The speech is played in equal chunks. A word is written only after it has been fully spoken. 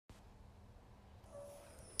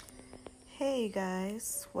Hey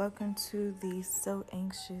guys, welcome to the So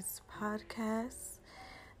Anxious podcast.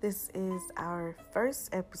 This is our first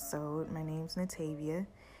episode. My name's Natavia,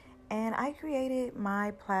 and I created my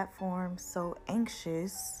platform So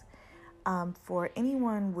Anxious for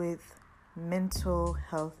anyone with mental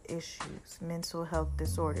health issues, mental health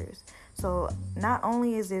disorders. So not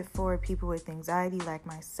only is it for people with anxiety like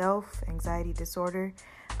myself, anxiety disorder,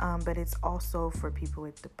 but it's also for people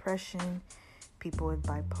with depression, people with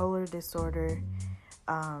bipolar disorder,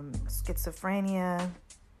 schizophrenia,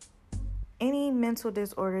 any mental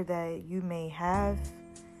disorder that you may have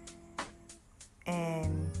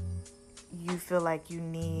and you feel like you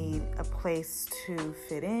need a place to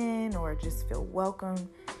fit in or just feel welcome.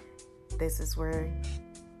 This is where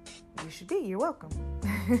you should be. You're welcome.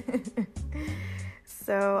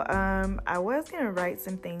 So I was going to write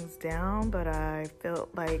some things down, but I felt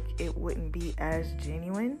like it wouldn't be as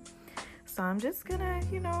genuine. So I'm just going to,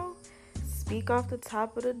 speak off the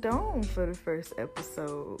top of the dome for the first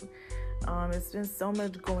episode. It's been so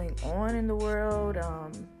much going on in the world.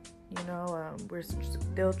 We're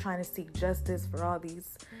still trying to seek justice for all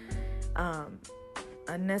these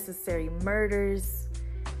unnecessary murders,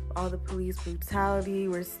 all the police brutality.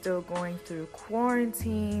 We're still going through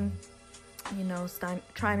quarantine,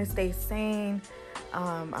 trying to stay sane.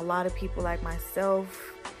 A lot of people like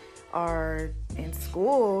myself are in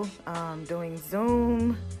school, doing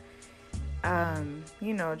Zoom,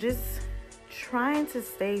 just trying to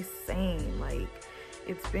stay sane. Like,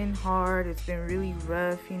 it's been hard, it's been really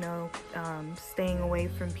rough, staying away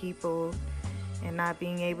from people and not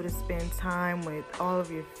being able to spend time with all of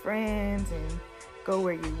your friends and go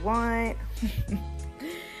where you want.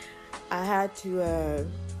 I had to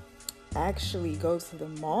actually go to the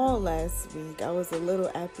mall last week. I was a little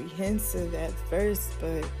apprehensive at first,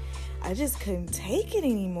 but I just couldn't take it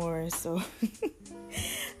anymore. So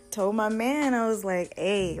told my man, I was like,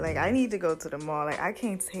 hey, I need to go to the mall. I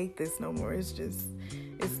can't take this no more. It's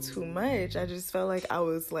too much. I just felt like I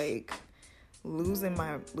was losing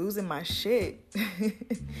my shit.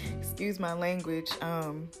 Excuse my language.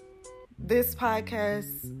 This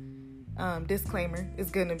podcast, disclaimer, is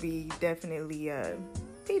gonna be definitely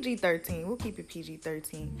PG-13. We'll keep it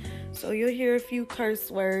PG-13. So you'll hear a few curse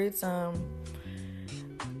words.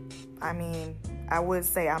 I would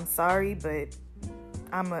say I'm sorry, but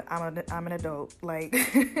I'm an adult.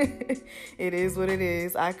 It is what it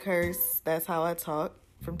is. I curse. That's how I talk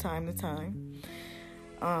from time to time.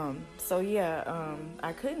 I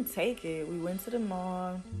couldn't take it. We went to the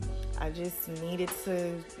mall. I just needed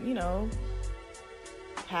to,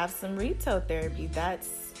 have some retail therapy.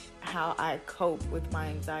 That's how I cope with my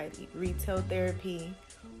anxiety. Retail therapy,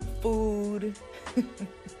 food.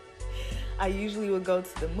 I usually would go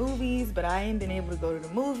to the movies, but I ain't been able to go to the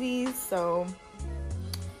movies. So,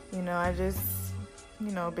 I just,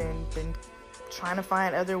 been trying to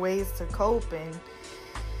find other ways to cope, and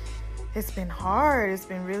it's been hard. It's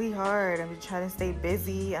been really hard. I've been trying to stay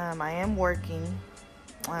busy. I am working.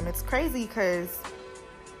 It's crazy because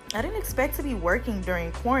I didn't expect to be working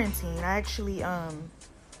during quarantine. I actually,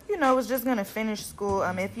 was just going to finish school.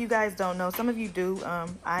 If you guys don't know, some of you do,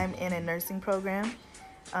 I'm in a nursing program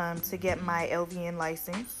to get my LVN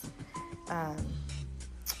license.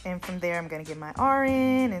 And from there, I'm going to get my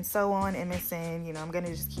RN and so on, MSN. I'm going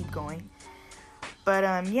to just keep going. But,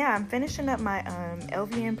 I'm finishing up my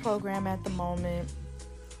LVN program at the moment.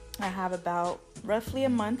 I have about roughly a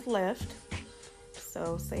month left.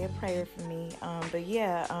 So say a prayer for me. I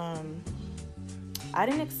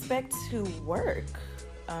didn't expect to work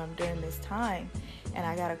during this time. And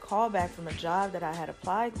I got a call back from a job that I had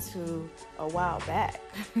applied to a while back.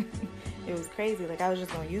 It was crazy. I was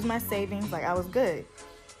just going to use my savings. I was good.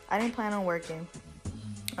 I didn't plan on working.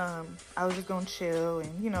 I was just going to chill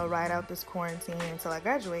and, ride out this quarantine until I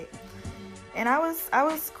graduate. And I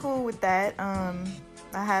was cool with that. I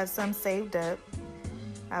had some saved up.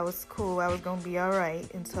 I was cool. I was going to be all right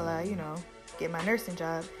until I, get my nursing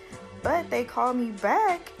job. But they called me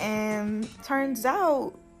back, and turns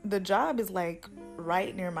out the job is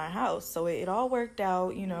right near my house. So it all worked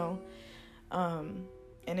out, and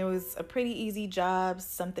it was a pretty easy job,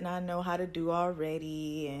 something I know how to do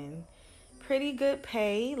already, and pretty good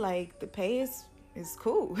pay. The pay is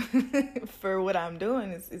cool for what I'm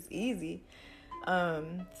doing. It's easy.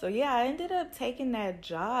 I ended up taking that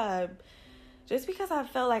job just because I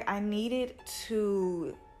felt like I needed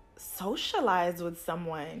to socialize with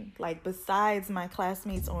someone, besides my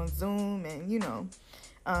classmates on Zoom and,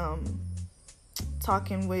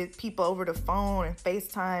 talking with people over the phone and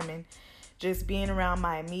FaceTime and just being around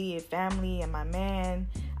my immediate family and my man.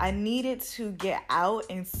 I needed to get out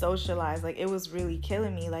and socialize. Like, it was really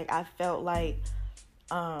killing me. Like, I felt like,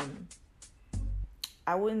 I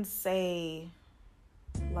wouldn't say,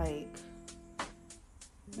 like,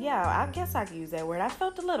 yeah, I guess I could use that word. I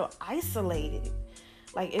felt a little isolated.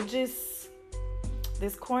 Like, this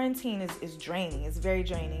quarantine is draining. It's very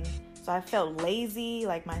draining. So I felt lazy.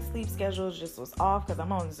 Like, my sleep schedule just was off because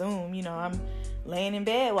I'm on Zoom. You know, I'm laying in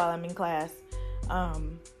bed while I'm in class.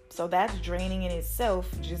 So that's draining in itself,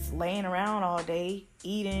 just laying around all day,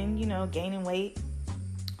 eating, you know, gaining weight.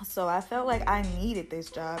 So I felt like I needed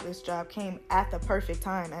this job. This job came at the perfect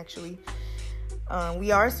time, actually.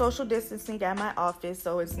 We are social distancing at my office,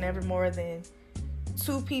 so it's never more than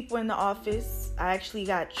 2 people in the office. I actually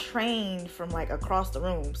got trained from like across the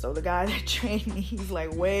room. So the guy that trained me, he's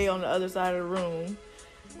like way on the other side of the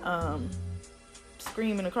room,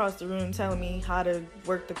 screaming across the room, telling me how to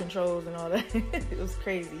work the controls and all that. It was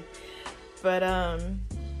crazy. But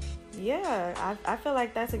yeah, I feel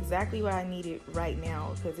like that's exactly what I needed right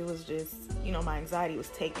now, because it was just, you know, my anxiety was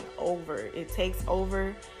taking over. It takes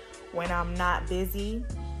over when I'm not busy.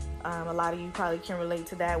 A lot of you probably can relate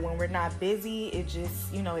to that. When we're not busy, it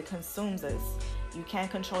just, you know, it consumes us. You can't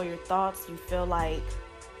control your thoughts. You feel like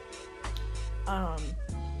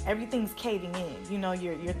everything's caving in. You know,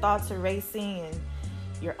 your thoughts are racing and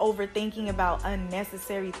you're overthinking about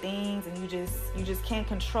unnecessary things, and you just can't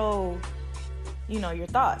control, you know, your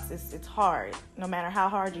thoughts. It's hard. No matter how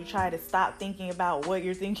hard you try to stop thinking about what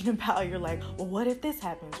you're thinking about, you're like, well, what if this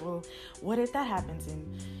happens? Well, what if that happens? And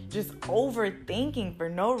just overthinking for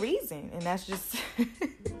no reason. And that's just,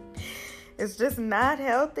 it's just not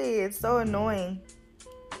healthy. It's so annoying.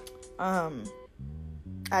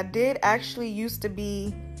 I did actually used to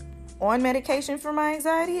be on medication for my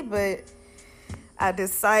anxiety, but I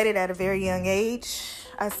decided at a very young age,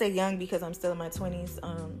 I say young because I'm still in my 20s,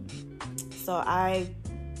 so I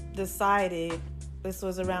decided, this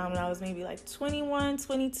was around when I was maybe like 21,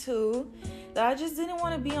 22, that I just didn't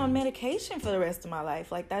want to be on medication for the rest of my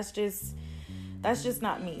life. Like, that's just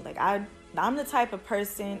not me. Like, I'm the type of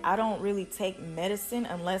person, I don't really take medicine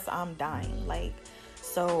unless I'm dying. Like,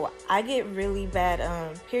 so I get really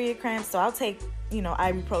bad period cramps, so I'll take, you know,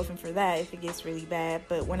 ibuprofen for that if it gets really bad.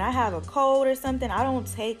 But when I have a cold or something, I don't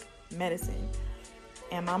take medicine.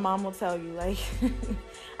 And my mom will tell you, like,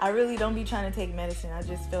 I really don't be trying to take medicine. I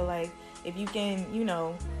just feel like if you can, you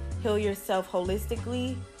know, heal yourself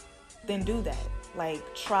holistically, then do that. Like,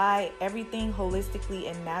 try everything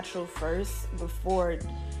holistically and natural first before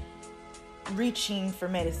reaching for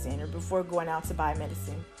medicine or before going out to buy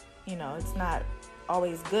medicine. You know, it's not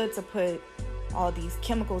always good to put all these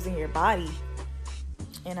chemicals in your body.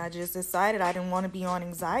 And I just decided I didn't want to be on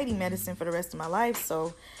anxiety medicine for the rest of my life.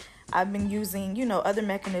 So I've been using, you know, other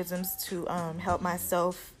mechanisms to help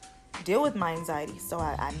myself deal with my anxiety. So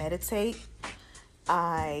I meditate,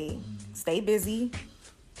 I stay busy,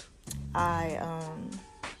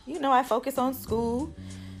 I focus on school.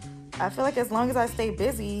 I feel like as long as I stay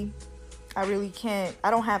busy, I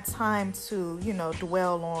don't have time to, you know,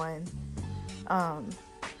 dwell on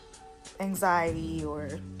anxiety or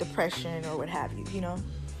depression or what have you, you know.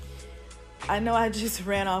 I know I just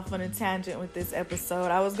ran off on a tangent with this episode.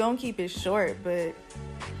 I was gonna keep it short, but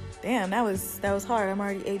damn, that was hard. I'm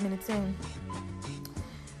already 8 minutes in.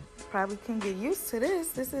 Probably can get used to this.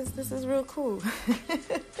 This is real cool.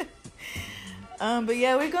 But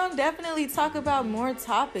yeah, we're gonna definitely talk about more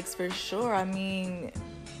topics for sure. I mean,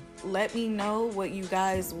 let me know what you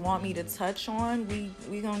guys want me to touch on.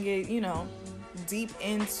 We gonna get, you know, deep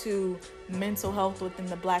into mental health within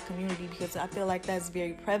the Black community, because I feel like that's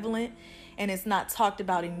very prevalent and it's not talked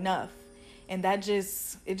about enough. And it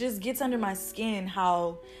just gets under my skin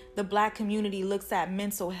how the Black community looks at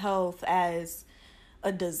mental health as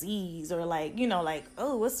a disease, or like, you know, like,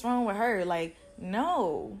 oh, what's wrong with her? Like,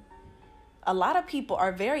 no. A lot of people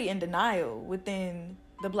are very in denial within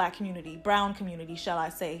the Black community, brown community, shall I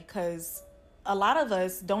say, because a lot of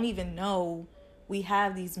us don't even know we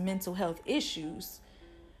have these mental health issues.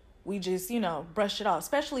 We just, you know, brush it off,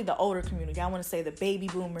 especially the older community. I want to say the baby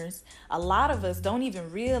boomers. A lot of us don't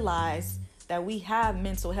even realize that we have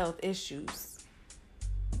mental health issues.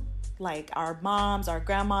 Like our moms, our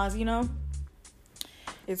grandmas, you know.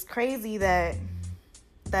 It's crazy that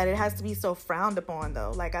it has to be so frowned upon,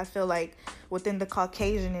 though. Like, I feel like within the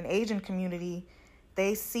Caucasian and Asian community,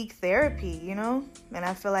 they seek therapy, you know? And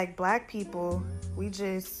I feel like Black people, we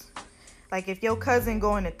just, like, if your cousin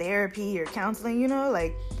going to therapy or counseling, you know,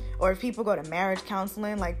 like, or if people go to marriage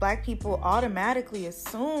counseling, like, Black people automatically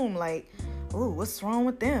assume, like, ooh, what's wrong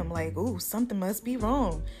with them? Like, ooh, something must be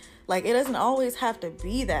wrong. Like, it doesn't always have to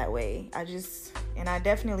be that way. I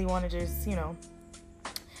definitely want to just, you know,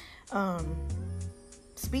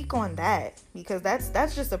 speak on that, because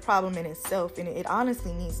that's just a problem in itself, and it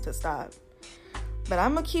honestly needs to stop. But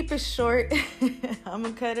I'm gonna keep it short. I'm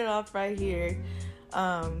gonna cut it off right here.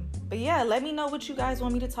 But yeah, let me know what you guys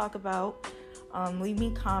want me to talk about. Leave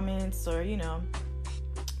me comments, or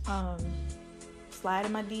slide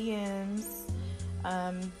in my DMs.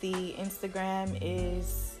 The Instagram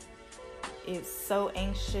is so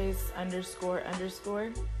anxious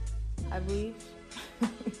 _ I believe.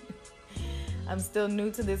 I'm still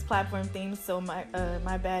new to this platform thing, so my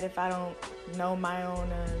bad if I don't know my own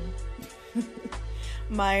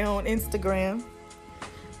my own Instagram.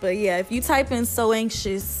 But yeah, if you type in So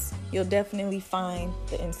Anxious, you'll definitely find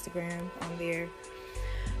the Instagram on there.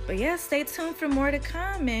 But yeah, stay tuned for more to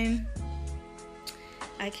come, and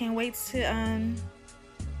I can't wait to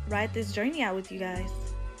ride this journey out with you guys.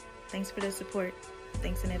 Thanks for the support.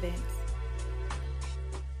 Thanks in advance.